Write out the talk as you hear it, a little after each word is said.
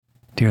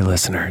Dear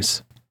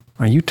listeners,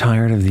 are you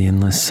tired of the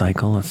endless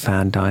cycle of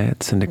fad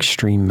diets and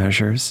extreme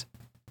measures?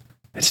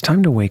 It's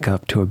time to wake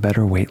up to a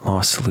better weight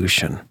loss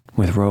solution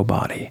with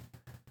Rowbody.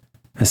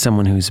 As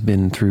someone who's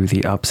been through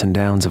the ups and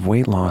downs of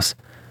weight loss,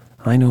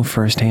 I know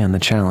firsthand the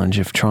challenge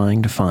of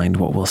trying to find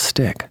what will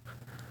stick.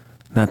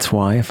 That's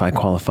why if I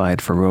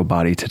qualified for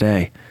Rowbody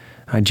today,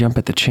 I'd jump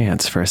at the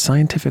chance for a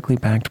scientifically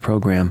backed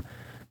program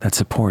that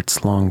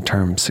supports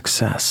long-term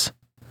success.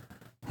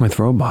 With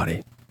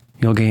Rowbody,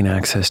 you'll gain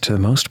access to the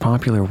most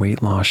popular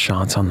weight loss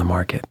shots on the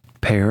market,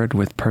 paired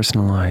with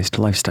personalized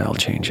lifestyle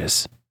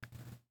changes.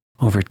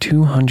 Over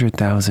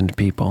 200,000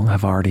 people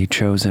have already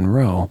chosen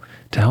Row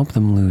to help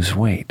them lose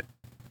weight.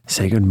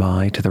 Say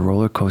goodbye to the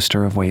roller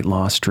coaster of weight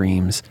loss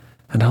dreams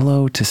and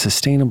hello to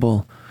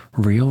sustainable,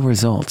 real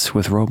results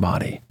with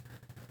Rowbody.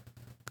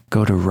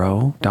 Go to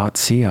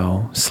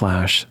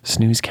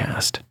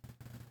row.co/snoozecast.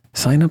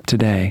 Sign up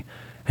today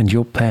and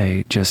you'll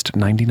pay just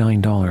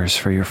 $99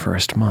 for your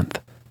first month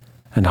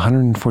and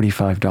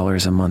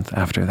 $145 a month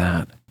after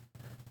that.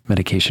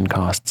 Medication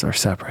costs are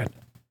separate.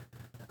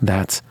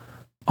 That's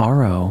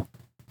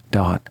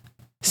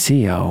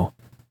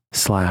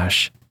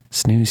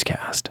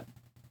ro.co/snoozecast.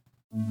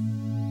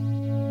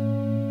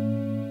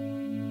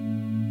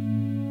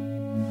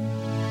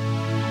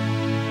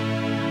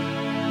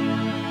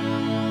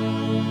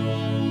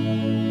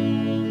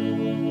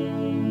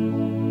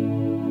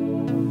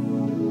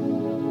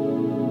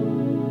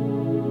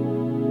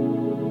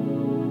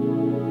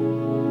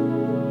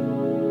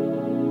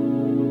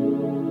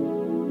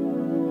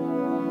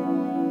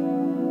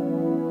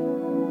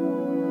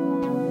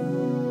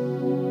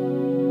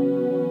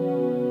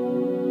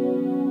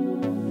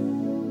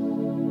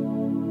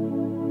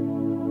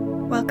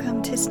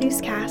 Welcome to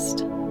Snoozecast,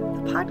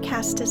 the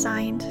podcast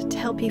designed to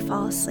help you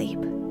fall asleep.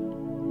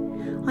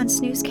 On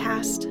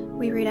Snoozecast,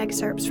 we read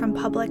excerpts from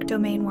public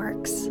domain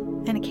works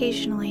and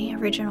occasionally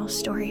original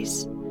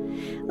stories.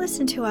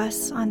 Listen to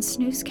us on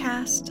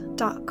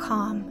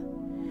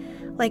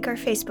snoozecast.com. Like our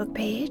Facebook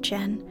page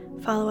and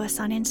follow us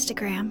on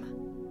Instagram.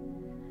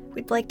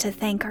 We'd like to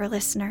thank our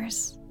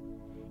listeners.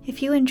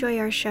 If you enjoy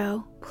our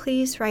show,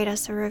 please write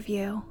us a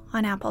review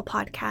on Apple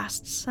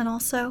Podcasts and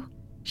also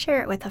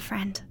share it with a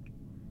friend.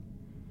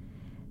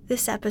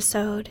 This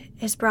episode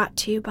is brought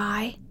to you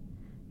by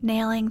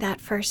Nailing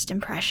That First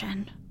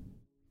Impression.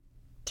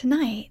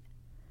 Tonight,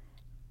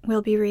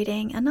 we'll be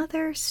reading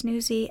another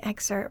snoozy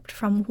excerpt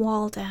from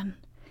Walden,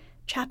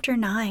 Chapter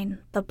 9,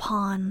 The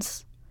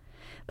Pawns,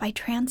 by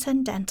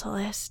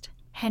Transcendentalist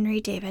Henry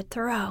David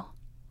Thoreau.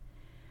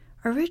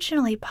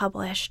 Originally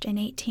published in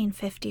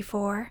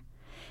 1854,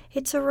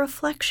 it's a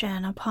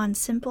reflection upon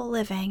simple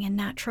living in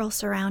natural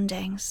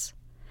surroundings.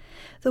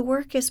 The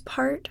work is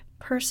part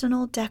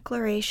personal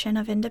declaration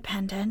of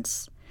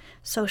independence,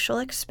 social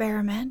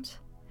experiment,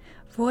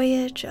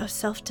 voyage of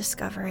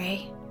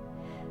self-discovery,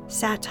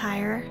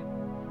 satire,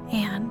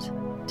 and,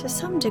 to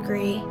some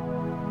degree,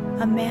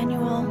 a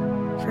manual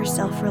for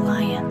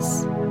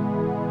self-reliance.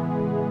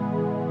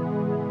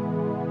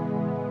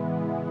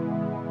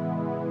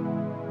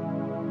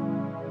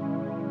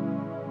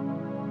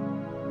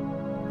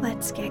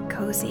 Let's get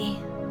cozy.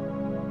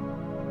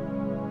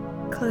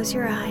 Close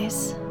your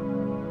eyes.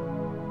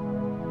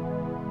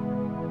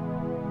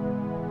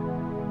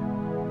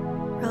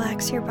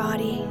 Relax your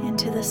body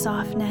into the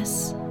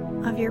softness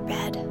of your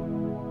bed.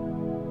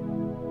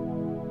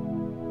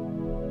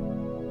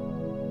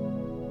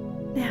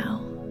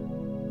 Now,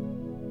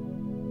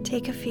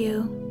 take a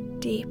few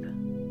deep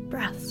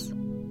breaths.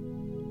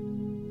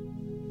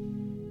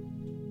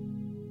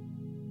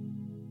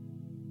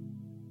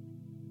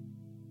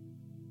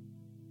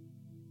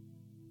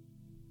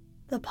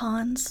 The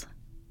pawns.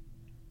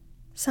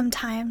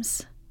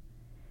 Sometimes,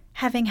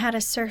 having had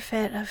a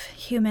surfeit of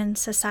human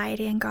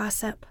society and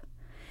gossip,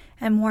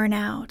 and worn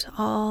out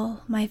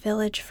all my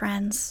village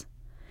friends,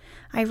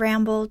 I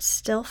rambled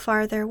still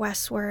farther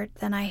westward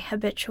than I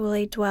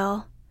habitually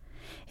dwell,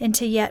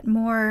 into yet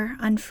more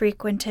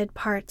unfrequented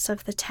parts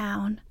of the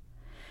town,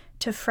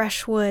 to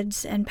fresh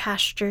woods and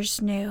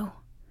pastures new,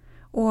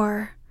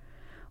 or,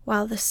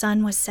 while the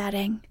sun was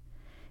setting,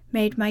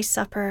 made my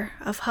supper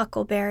of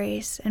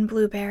huckleberries and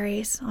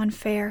blueberries on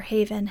Fair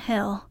Haven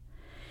Hill,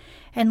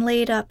 and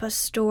laid up a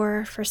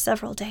store for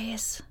several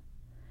days.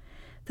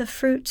 The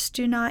fruits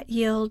do not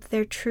yield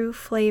their true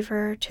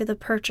flavor to the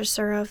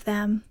purchaser of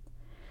them,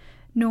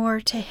 nor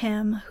to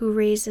him who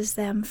raises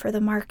them for the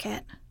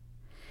market.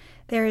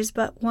 There is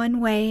but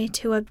one way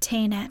to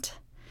obtain it,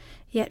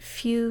 yet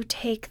few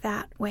take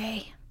that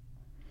way.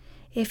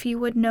 If you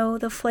would know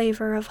the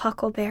flavor of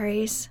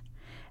huckleberries,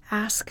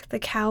 ask the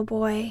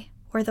cowboy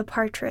or the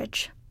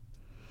partridge.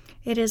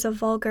 It is a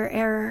vulgar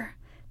error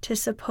to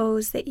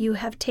suppose that you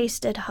have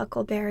tasted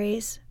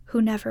huckleberries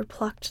who never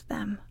plucked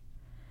them.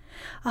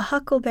 A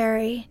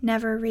huckleberry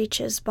never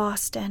reaches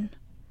Boston.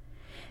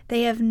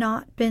 They have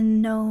not been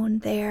known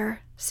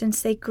there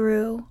since they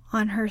grew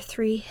on her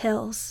 3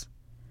 hills.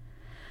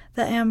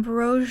 The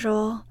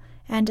ambrosial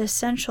and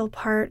essential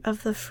part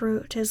of the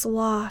fruit is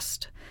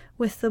lost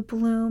with the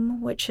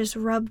bloom which is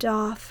rubbed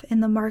off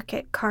in the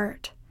market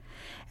cart,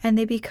 and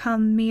they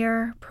become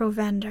mere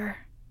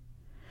provender.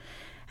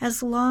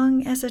 As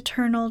long as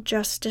eternal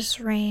justice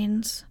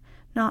reigns,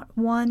 not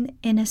one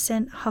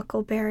innocent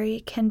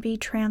huckleberry can be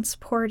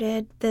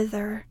transported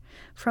thither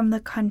from the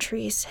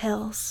country's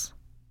hills.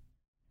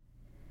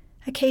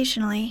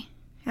 Occasionally,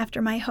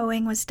 after my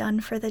hoeing was done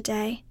for the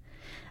day,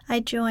 I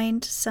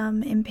joined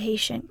some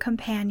impatient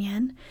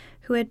companion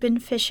who had been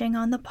fishing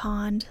on the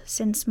pond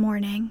since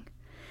morning,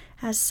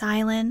 as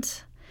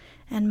silent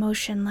and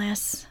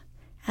motionless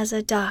as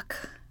a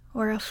duck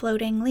or a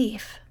floating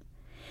leaf,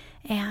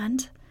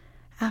 and,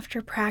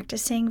 after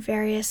practicing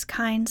various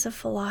kinds of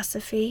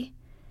philosophy,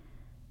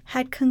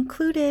 had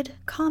concluded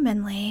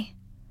commonly,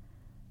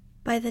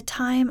 by the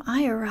time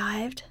I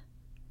arrived,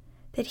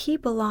 that he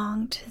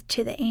belonged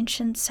to the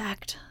ancient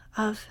sect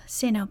of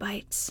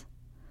Cenobites.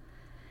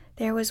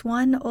 There was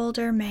one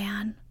older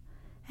man,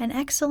 an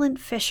excellent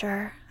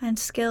fisher and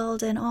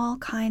skilled in all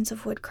kinds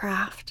of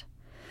woodcraft,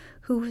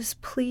 who was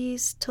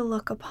pleased to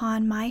look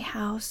upon my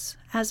house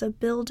as a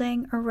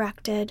building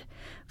erected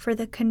for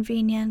the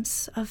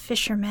convenience of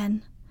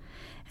fishermen,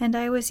 and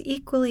I was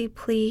equally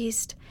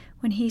pleased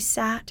when he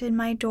sat in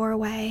my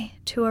doorway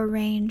to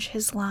arrange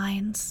his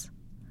lines.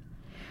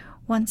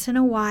 Once in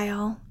a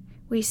while,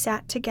 we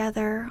sat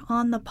together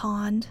on the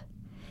pond,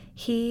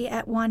 he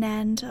at one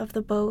end of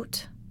the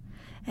boat,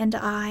 and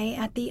I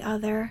at the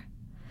other,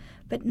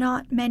 but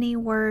not many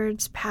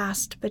words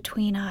passed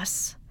between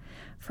us,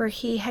 for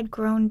he had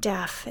grown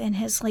deaf in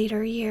his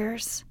later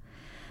years,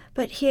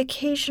 but he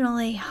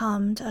occasionally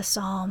hummed a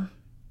psalm,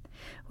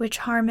 which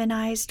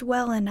harmonized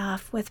well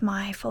enough with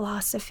my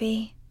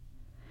philosophy.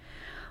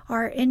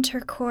 Our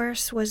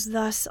intercourse was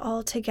thus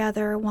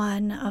altogether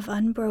one of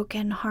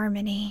unbroken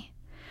harmony,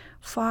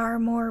 far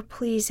more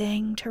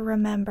pleasing to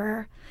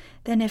remember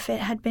than if it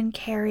had been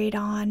carried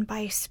on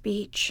by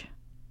speech.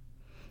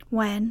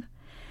 When,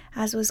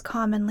 as was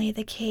commonly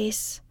the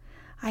case,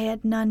 I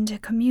had none to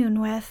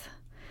commune with,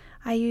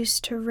 I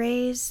used to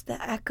raise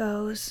the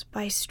echoes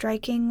by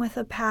striking with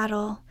a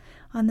paddle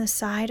on the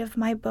side of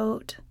my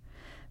boat,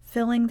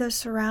 filling the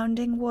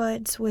surrounding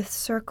woods with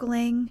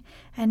circling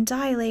and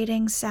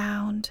dilating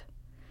sound,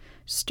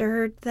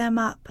 stirred them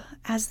up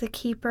as the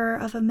keeper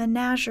of a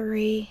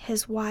menagerie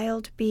his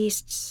wild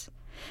beasts,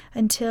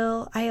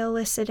 until I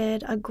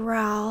elicited a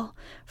growl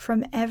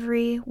from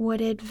every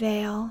wooded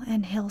vale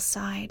and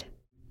hillside.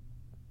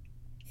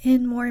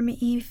 In warm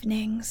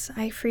evenings,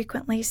 I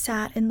frequently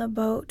sat in the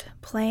boat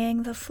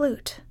playing the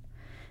flute,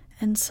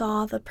 and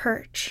saw the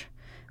perch,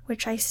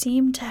 which I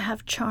seemed to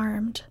have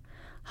charmed,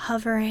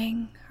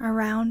 hovering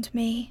around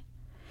me,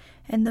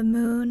 and the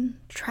moon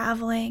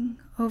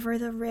traveling over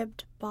the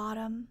ribbed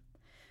bottom,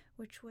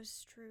 which was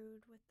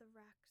strewed with the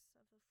wreck